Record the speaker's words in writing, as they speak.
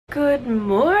Good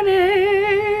morning!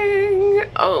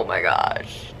 Oh my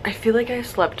gosh. I feel like I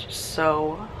slept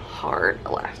so hard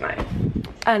last night.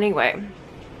 Anyway,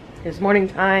 it's morning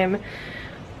time.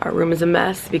 Our room is a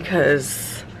mess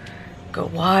because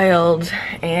GoWild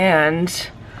and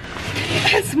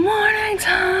it's morning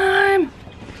time!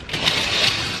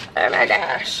 Oh my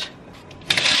gosh.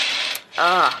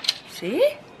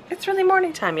 See? It's really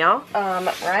morning time, y'all.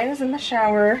 Ryan is in the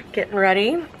shower getting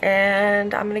ready,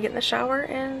 and I'm gonna get in the shower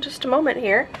in just a moment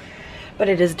here. But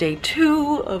it is day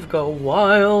 2 of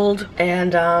GoWild,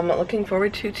 and looking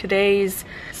forward to today's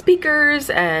speakers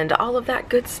and all of that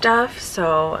good stuff.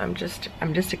 So I'm just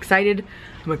excited.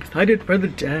 I'm excited for the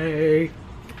day.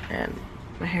 And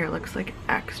my hair looks like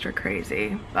extra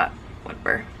crazy, but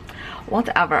whatever.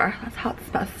 Whatever. That's how it's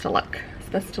supposed to look. It's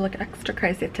supposed to look extra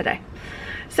crazy today.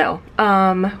 So,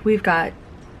 we've got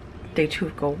day 2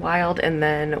 of GoWild, and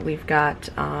then we've got,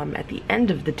 at the end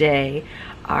of the day,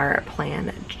 our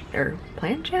Planjama?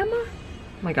 Oh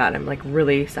my god, I'm like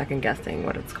really second guessing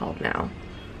what it's called now.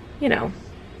 You know,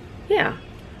 yeah.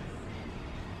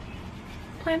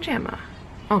 Planjama.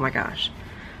 Oh my gosh.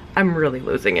 I'm really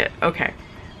losing it. Okay.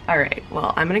 Alright,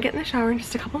 well, I'm gonna get in the shower in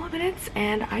just a couple of minutes,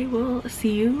 and I will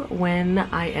see you when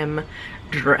I am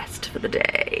dressed for the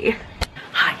day.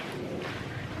 Hi.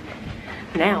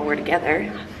 Now we're together.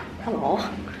 Hello.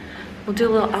 We'll do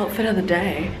a little outfit of the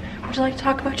day. Would you like to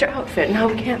talk about your outfit and how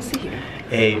we can't see you?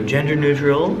 A gender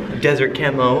neutral desert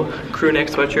camo crew neck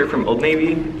sweatshirt from Old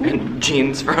Navy and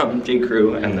jeans from J.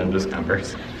 Crew, and then just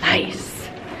Converse. Nice.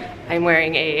 I'm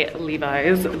wearing a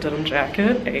Levi's denim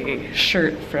jacket, a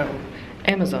shirt from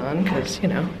Amazon, because, you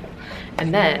know.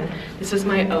 And then this is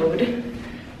my ode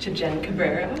to Jen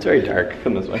Cabrera. It's very dark.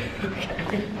 Come this way.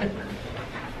 Okay.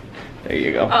 There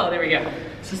you go. Oh, there we go.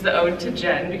 This is the ode to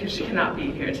Jen because she cannot be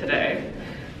here today.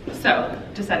 So,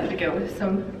 decided to go with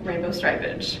some rainbow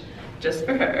stripage just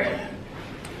for her.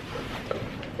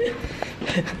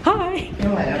 Hi.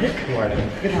 Hello. Good morning.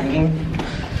 Good morning.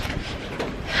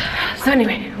 So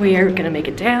anyway, we are gonna make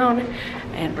it down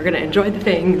and we're gonna enjoy the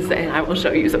things, and I will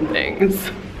show you some things.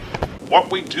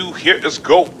 What we do here is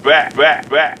go back.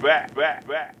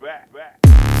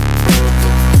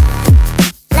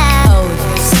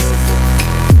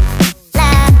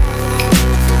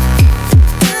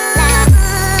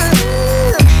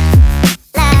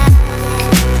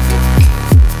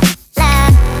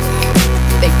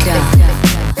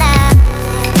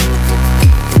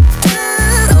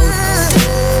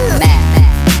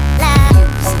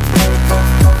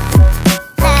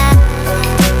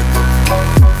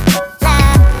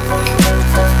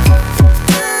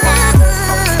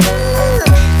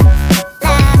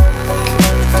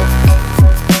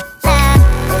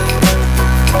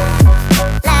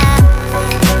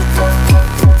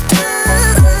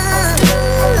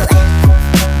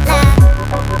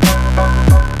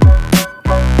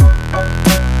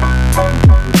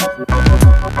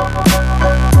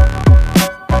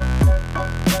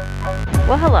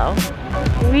 Well, hello.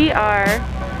 We are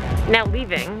now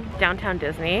leaving downtown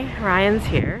Disney. Ryan's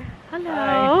here.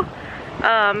 Hello.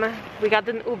 Hi. We got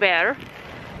an Uber.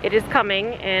 It is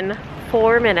coming in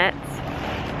 4 minutes.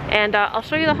 And I'll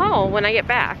show you the haul when I get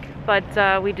back.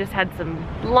 But we just had some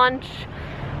lunch.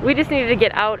 We just needed to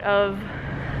get out of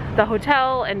the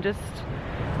hotel and just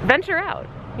venture out,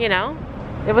 you know?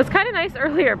 It was kind of nice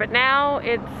earlier, but now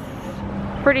it's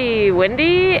pretty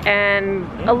windy and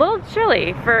a little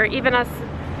chilly for even us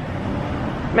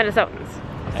Minnesotans.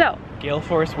 So Gale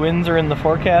force winds are in the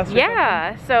forecast?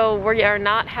 Yeah, so we are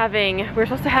not having, we're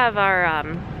supposed to have our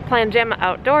Planjama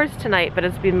outdoors tonight, but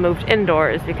it's been moved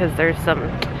indoors because there's some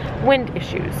wind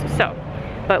issues. So,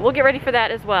 but we'll get ready for that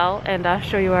as well and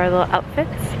show you our little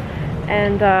outfits.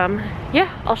 And yeah,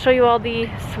 I'll show you all the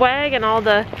swag and all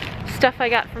the stuff I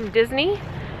got from Disney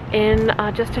in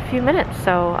just a few minutes.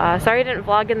 So sorry I didn't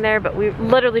vlog in there, but we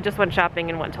literally just went shopping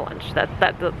and went to lunch.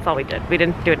 That's all we did. We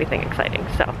didn't do anything exciting.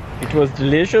 So it was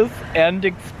delicious and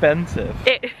expensive.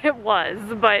 It was,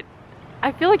 but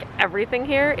I feel like everything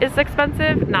here is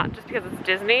expensive, not just because it's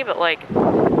Disney, but like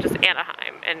just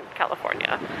Anaheim and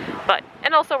California. But,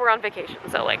 and also we're on vacation,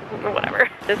 so like, whatever.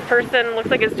 This person looks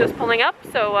like it's just pulling up,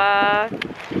 so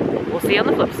we'll see you on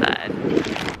the flip side.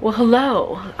 Well,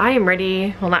 hello. I am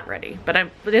ready, well not ready, but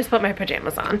I just put my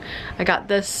pajamas on. I got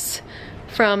this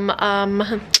from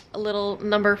a little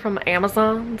number from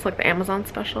Amazon. It's like the Amazon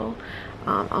special.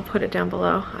 I'll put it down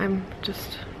below. I'm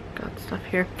just got stuff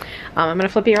here. I'm gonna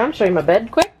flip you around, show you my bed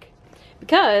quick,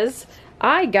 because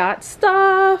I got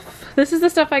stuff. This is the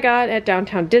stuff I got at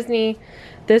Downtown Disney.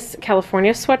 This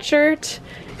California sweatshirt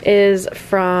is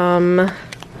from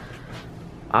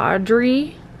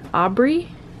Audrey.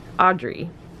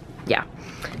 yeah.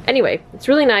 Anyway, it's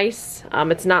really nice.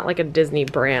 It's not like a Disney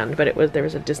brand, but there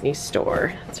was a Disney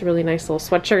store. It's a really nice little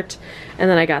sweatshirt. And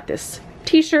then I got this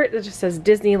t-shirt that just says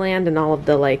Disneyland and all of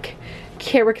the like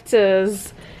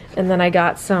characters. And then I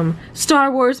got some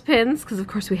Star Wars pins, because of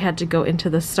course we had to go into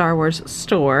the Star Wars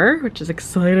store, which is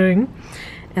exciting.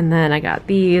 And then I got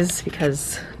these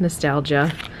because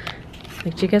nostalgia.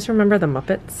 Like, do you guys remember the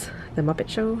Muppets? The Muppet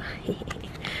Show?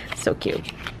 So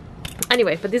cute.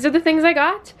 Anyway, but these are the things I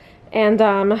got. And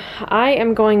I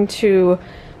am going to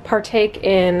partake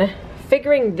in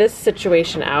figuring this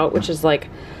situation out, which is like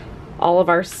all of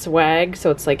our swag.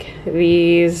 So it's like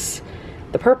these,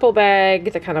 the purple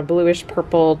bag, the kind of bluish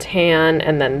purple tan,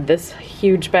 and then this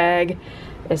huge bag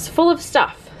is full of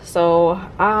stuff. So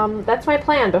that's my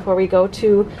plan before we go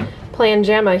to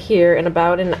Planjama here in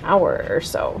about an hour or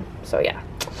so. So yeah.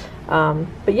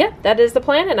 But yeah, that is the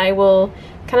plan, and I will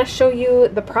kind of show you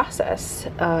the process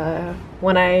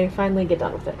when I finally get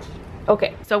done with it.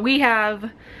 Okay, so we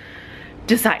have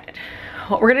decided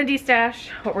what we're gonna de-stash,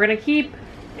 what we're gonna keep,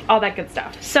 all that good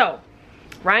stuff. So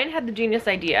Ryan had the genius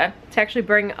idea to actually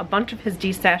bring a bunch of his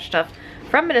de-stash stuff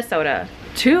from Minnesota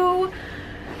to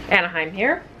Anaheim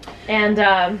here, and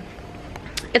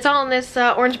it's all in this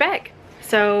orange bag.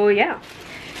 So yeah.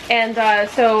 And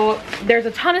so there's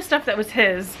a ton of stuff that was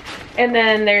his, and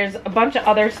then there's a bunch of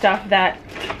other stuff that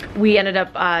we ended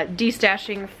up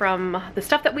de-stashing from the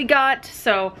stuff that we got.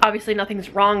 So obviously nothing's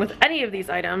wrong with any of these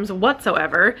items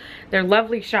whatsoever. They're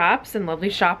lovely shops and lovely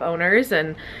shop owners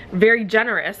and very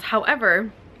generous.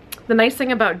 However, the nice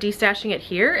thing about de-stashing it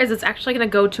here is it's actually gonna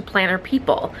go to planner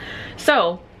people.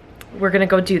 So we're gonna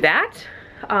go do that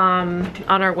on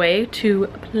our way to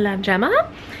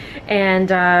Planjama. And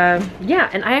yeah,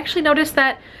 and I actually noticed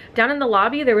that down in the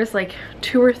lobby there was like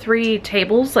 2 or 3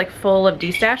 tables like full of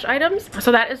de-stash items. So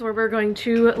that is where we're going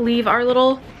to leave our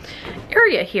little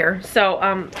area here. So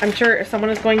I'm sure someone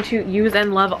is going to use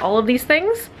and love all of these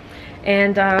things.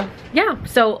 And yeah,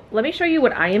 so let me show you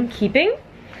what I am keeping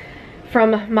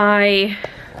from my,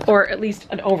 or at least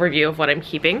an overview of what I'm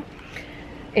keeping.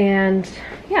 And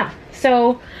yeah,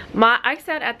 so I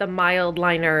sat at the mild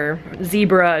liner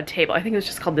zebra table. I think it was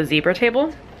just called the zebra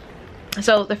table.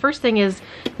 So the first thing is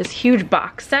this huge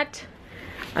box set.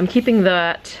 I'm keeping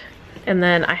that, and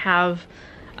then I have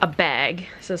a bag.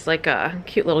 This is like a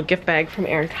cute little gift bag from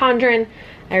Erin Condren.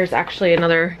 There's actually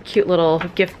another cute little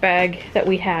gift bag that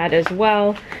we had as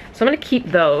well. So I'm gonna keep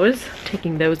those,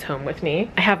 taking those home with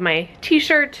me. I have my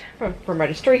t-shirt from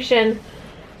registration.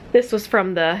 This was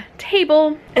from the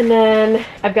table. And then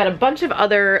I've got a bunch of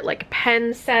other like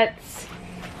pen sets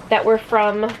that were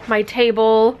from my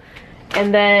table.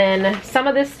 And then some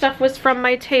of this stuff was from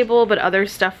my table, but other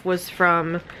stuff was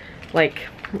from like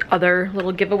other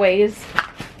little giveaways.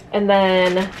 And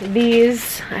then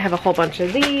these, I have a whole bunch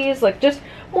of these, like just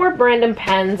more random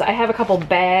pens. I have a couple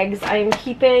bags I'm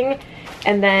keeping.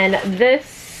 And then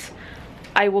this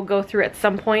I will go through at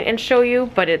some point and show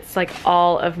you, but it's like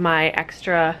all of my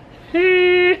extra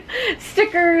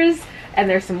stickers. And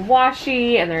there's some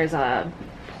washi, and there's a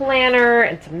planner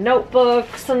and some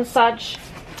notebooks and such.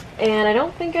 And I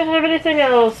don't think I have anything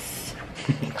else.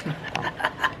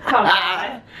 Come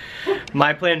on.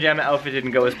 My Planjama outfit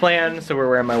didn't go as planned, so we're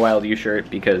wearing my Wild U shirt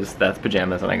because that's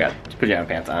pajamas and I got pajama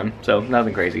pants on, so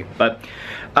nothing crazy. But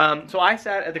so I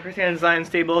sat at the Christiana Designs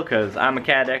table because I'm a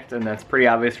cat addict, and that's pretty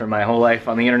obvious from my whole life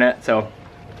on the internet. So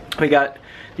we got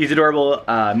these adorable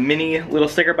mini little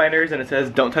sticker binders, and it says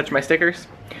 "Don't touch my stickers."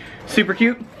 Super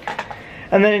cute.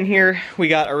 And then in here we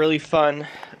got a really fun.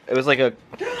 It was like a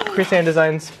Christiana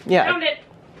Designs. Yeah. Found it.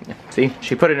 See,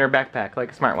 she put it in her backpack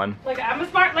like a smart one. Like, I'm a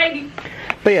smart lady.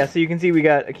 But yeah, so you can see we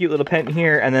got a cute little pen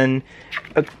here, and then,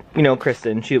 you know,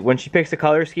 Kristen, when she picks a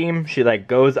color scheme, she like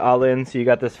goes all in. So you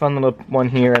got this fun little one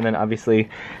here, and then obviously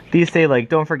these say like,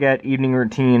 don't forget evening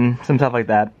routine, some stuff like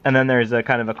that. And then there's a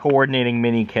kind of a coordinating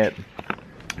mini kit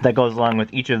that goes along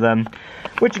with each of them,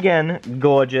 which again,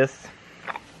 gorgeous.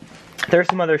 There's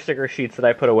some other sticker sheets that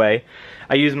I put away.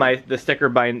 I use the sticker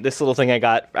bind, this little thing I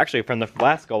got actually from the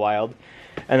last GoWild,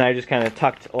 and I just kind of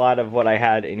tucked a lot of what I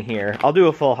had in here. I'll do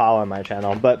a full haul on my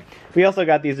channel, but we also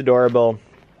got these adorable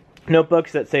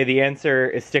notebooks that say the answer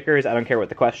is stickers. I don't care what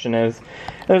the question is.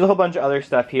 And there's a whole bunch of other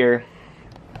stuff here.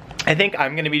 I think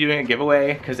I'm going to be doing a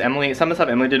giveaway because some of the stuff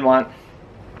Emily didn't want.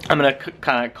 I'm going to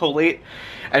kind of collate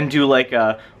and do like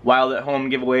a Wild at Home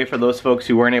giveaway for those folks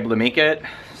who weren't able to make it.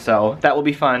 So that will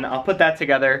be fun. I'll put that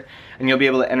together and you'll be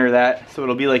able to enter that. So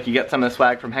it'll be like you get some of the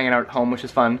swag from hanging out at home, which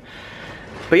is fun.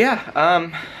 But yeah,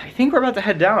 I think we're about to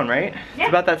head down, right? Yeah. It's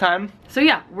about that time. So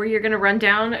yeah, you're gonna run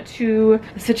down to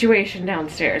the situation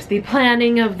downstairs, the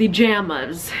planning of the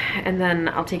jammas, and then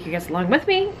I'll take you guys along with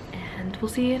me, and we'll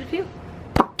see you in a few.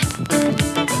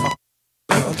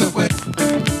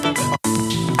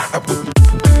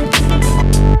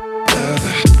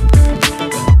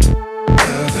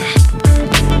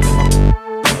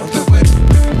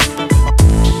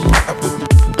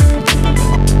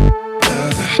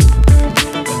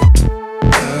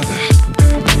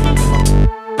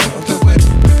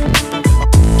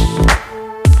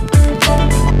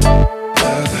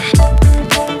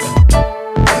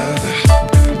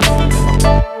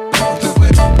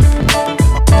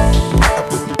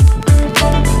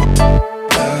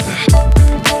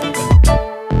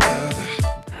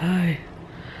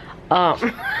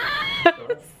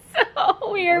 So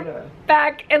we're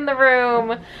back in the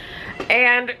room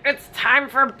and it's time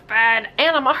for bed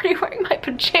and I'm already wearing my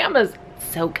pajamas.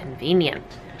 So convenient.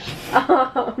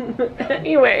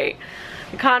 Anyway,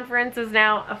 the conference is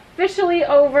now officially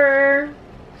over.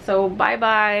 So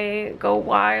bye-bye, go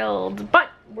wild. But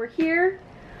we're here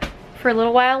for a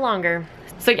little while longer.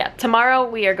 So yeah, tomorrow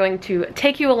we are going to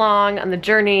take you along on the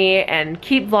journey and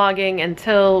keep vlogging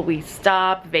until we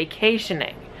stop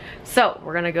vacationing. So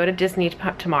we're gonna go to Disney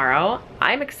tomorrow.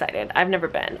 I'm excited, I've never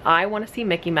been. I wanna see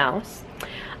Mickey Mouse.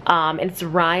 And it's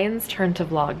Ryan's turn to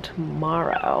vlog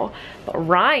tomorrow. But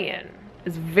Ryan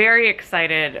is very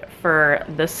excited for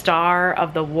the Star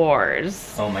of the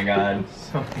Wars. Oh my god.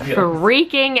 So good.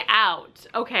 Freaking out.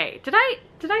 Okay, did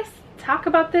I talk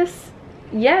about this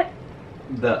yet?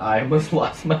 That I almost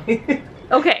lost my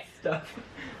okay. stuff.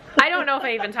 I don't know if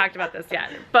I even talked about this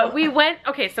yet, but we went,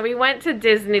 okay, so we went to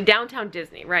Disney, downtown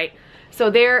Disney, right? So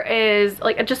there is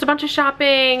like just a bunch of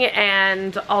shopping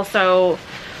and also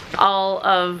all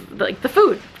of the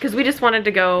food, because we just wanted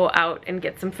to go out and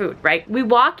get some food, right? We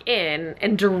walk in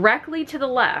and directly to the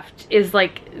left is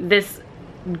like this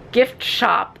gift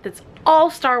shop that's all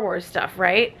Star Wars stuff,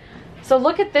 right? So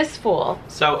look at this fool.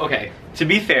 So, okay, to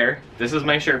be fair, this is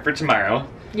my shirt for tomorrow.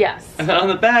 Yes. And then on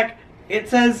the back, it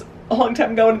says, a long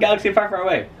time ago in a galaxy far, far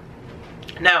away.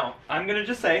 Now, I'm gonna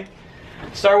just say,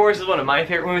 Star Wars is one of my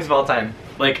favorite movies of all time.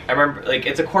 Like, I remember, like,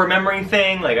 it's a core memory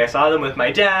thing. Like, I saw them with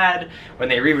my dad when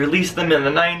they re-released them in the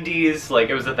 90s. Like,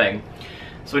 it was a thing.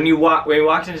 So when we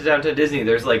walked into downtown Disney,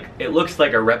 there's like, it looks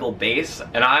like a Rebel base,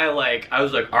 and I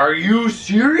was like, are you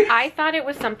serious? I thought it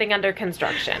was something under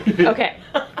construction. Okay,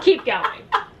 keep going.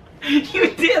 You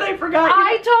did, I forgot.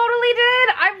 I totally did.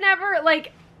 I've never,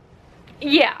 like,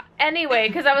 yeah. Anyway,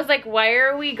 because I was like, why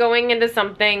are we going into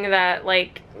something that,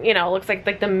 like, you know, looks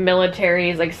like the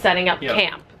military is like setting up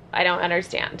camp? I don't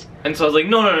understand. And so I was like,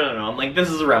 no. I'm like, this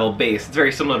is a Rebel base. It's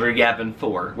very similar to Yavin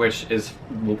 4, which is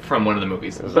from one of the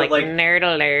movies. It was like nerd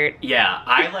alert. Yeah,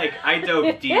 I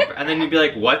dove deep, and then you'd be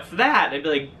like, what's that? And I'd be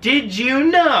like, did you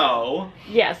know?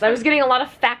 Yes, I was getting a lot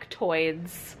of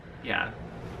factoids. Yeah.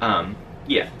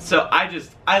 Yeah, so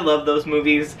I love those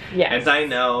movies. Yes. And I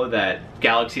know that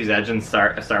Galaxy's Edge and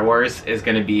Star Wars is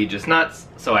gonna be just nuts.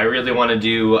 So I really wanna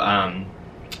do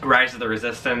Rise of the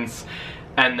Resistance,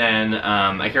 and then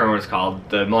I can't remember what it's called,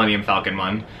 the Millennium Falcon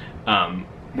one,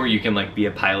 where you can like be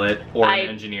a pilot or an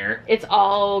engineer. It's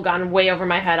all gone way over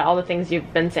my head, all the things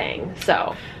you've been saying,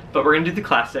 so. But we're gonna do the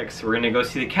classics. We're gonna go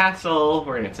see the castle.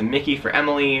 We're gonna get some Mickey for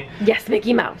Emily. Yes,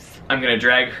 Mickey Mouse. I'm gonna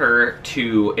drag her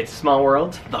to It's a Small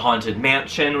World, the Haunted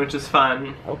Mansion, which is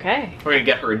fun. Okay. We're gonna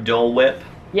get her a Dole Whip.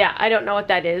 Yeah, I don't know what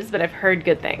that is, but I've heard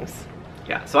good things.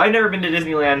 Yeah, so I've never been to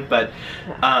Disneyland, but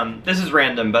this is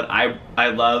random, but I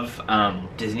love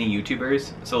Disney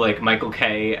YouTubers. So like Michael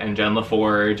K and Jen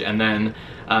LaForge, and then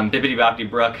Bibbidi Bobbidi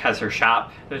Brooke has her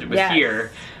shop that was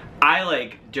here. I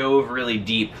like dove really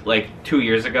deep like 2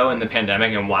 years ago in the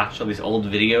pandemic and watched all these old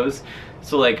videos.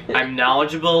 So like I'm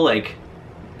knowledgeable, like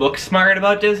book smart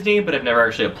about Disney, but I've never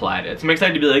actually applied it. So I'm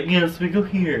excited to be like, yes, we go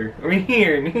here, or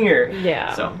here, and here.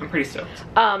 Yeah. So I'm pretty stoked.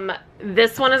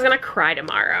 This one is gonna cry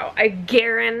tomorrow. I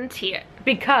guarantee it,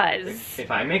 because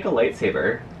if I make a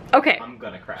lightsaber, okay, I'm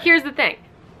gonna cry. Here's the thing.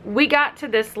 We got to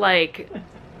this like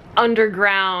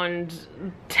underground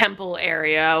temple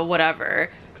area,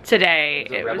 whatever, today.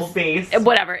 It was a Rebel base.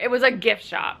 Whatever. It was a gift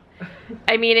shop.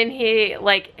 I mean, and he,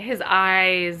 like, his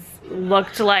eyes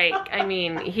looked like, I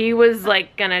mean, he was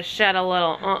like gonna shed a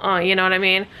little, you know what I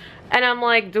mean? And I'm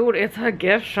like, dude, it's a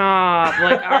gift shop.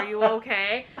 Like, are you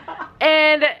okay?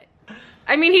 And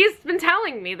I mean, he's been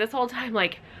telling me this whole time,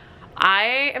 like,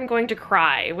 I am going to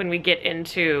cry when we get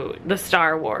into the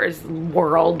Star Wars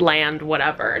world, land,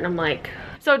 whatever. And I'm like,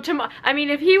 so tomorrow, I mean,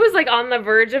 if he was like on the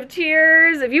verge of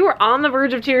tears, if you were on the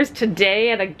verge of tears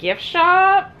today at a gift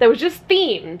shop that was just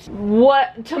themed,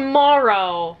 what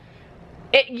tomorrow,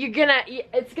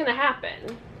 it's gonna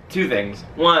happen. Two things.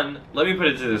 One, let me put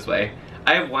it this way.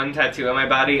 I have one tattoo on my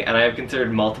body, and I have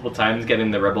considered multiple times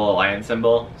getting the Rebel Alliance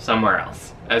symbol somewhere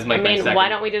else as my second. Why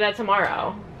don't we do that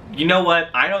tomorrow? You know what?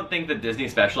 I don't think that Disney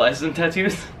specializes in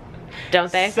tattoos.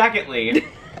 Don't they? Secondly,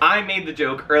 I made the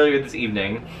joke earlier this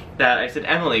evening that I said,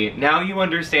 Emily, now you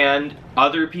understand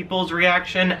other people's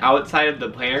reaction outside of the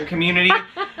planner community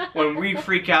when we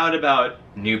freak out about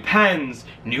new pens,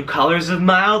 new colors of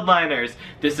mild liners,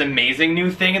 this amazing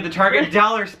new thing at the Target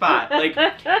dollar spot. Like,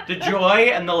 the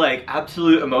joy and the, like,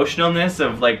 absolute emotionalness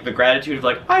of, like, the gratitude of,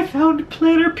 like, I found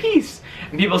planner peace.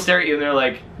 And people stare at you and they're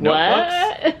like,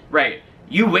 notebooks? What? Right.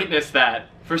 You witnessed that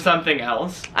for something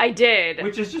else. I did.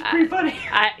 Which is just pretty funny.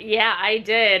 Yeah, I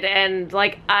did. And,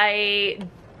 like, I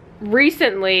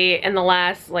recently, in the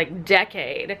last, like,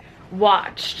 decade,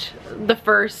 watched the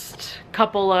first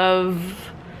couple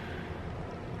of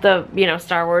the, you know,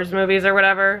 Star Wars movies or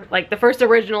whatever. Like, the first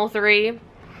original 3.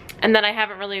 And then I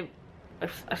haven't really...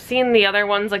 I've seen the other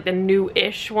ones, like the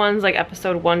new-ish ones, like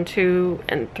episode 1, 2,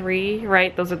 and 3,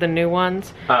 right? Those are the new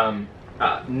ones.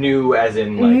 New as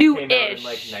in, like, new-ish.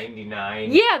 Like,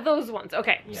 99. Yeah, those ones.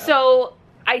 Okay. Yeah. So,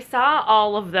 I saw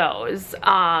all of those.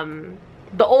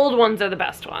 The old ones are the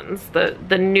best ones.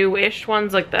 The new-ish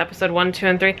ones, like the episode 1, 2,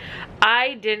 and 3.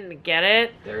 I didn't get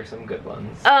it. There are some good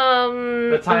ones.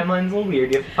 The timeline's a little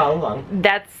weird. You have to follow along.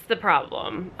 That's the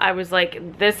problem. I was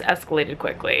like, this escalated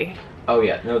quickly. Oh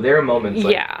yeah. No, there are moments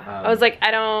like, yeah. I was like,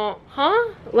 I don't...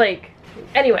 Huh? Like,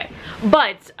 anyway.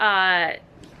 But,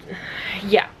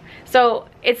 yeah. So,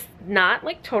 it's not,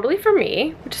 like, totally for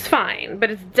me, which is fine, but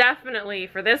it's definitely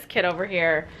for this kid over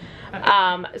here.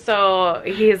 So,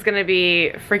 he is gonna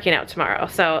be freaking out tomorrow.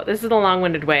 So, this is a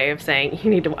long-winded way of saying you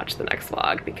need to watch the next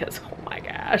vlog because, oh my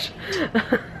gosh.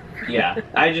 Yeah,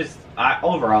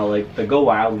 overall, like, the Go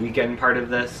Wild weekend part of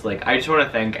this, like, I just want to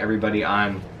thank everybody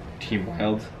on Team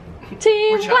Wild.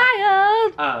 Team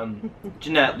Wild!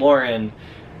 Jeanette, Lauren,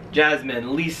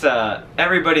 Jasmine, Lisa,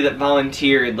 everybody that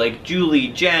volunteered, like Julie,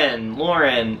 Jen,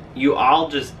 Lauren, you all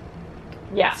just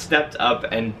stepped up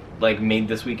and like made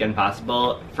this weekend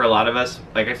possible. For a lot of us,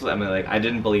 like I told Emily, like I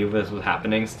didn't believe this was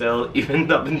happening still,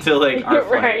 even up until like our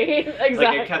flight. Right, exactly.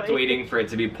 Like I kept waiting for it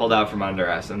to be pulled out from under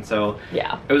us, and so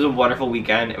yeah, it was a wonderful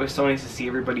weekend. It was so nice to see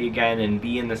everybody again and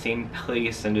be in the same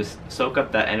place and just soak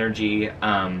up that energy.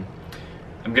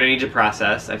 I'm gonna need to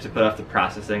process. I have to put off the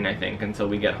processing, I think, until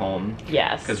we get home.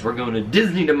 Yes. Because we're going to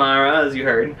Disney tomorrow, as you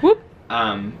heard. Whoop.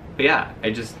 But yeah,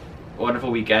 wonderful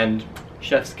weekend.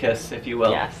 Chef's kiss, if you will.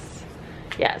 Yes.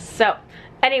 Yes. So,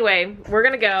 anyway, we're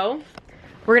gonna go.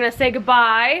 We're gonna say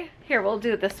goodbye. Here, we'll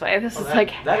do it this way. This is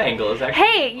like... That angle is actually...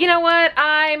 Hey, you know what?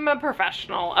 I'm a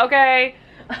professional, okay?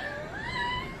 The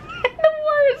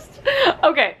worst.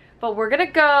 Okay. But we're gonna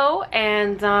go,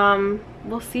 and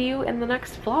we'll see you in the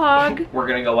next vlog. We're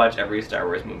gonna go watch every Star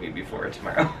Wars movie before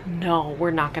tomorrow. No,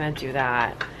 we're not gonna do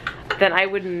that. Then I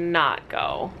would not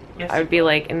go. Yes, I would be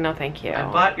like, no thank you.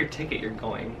 I bought your ticket, you're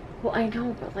going. Well, I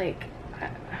know, but like...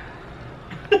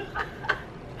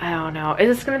 I don't know.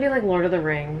 Is this gonna be like Lord of the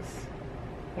Rings?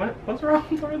 What's wrong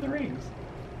with Lord of the Rings?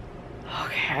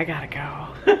 Okay, I gotta go.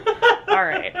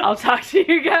 Alright, I'll talk to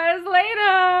you guys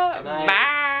later.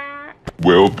 Bye.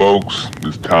 Well, folks,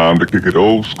 it's time to kick it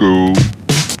old school.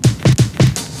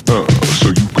 So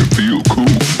you can feel cool.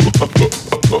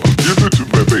 Give it to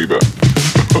me, baby.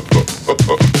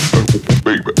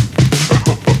 Baby.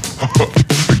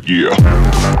 Yeah.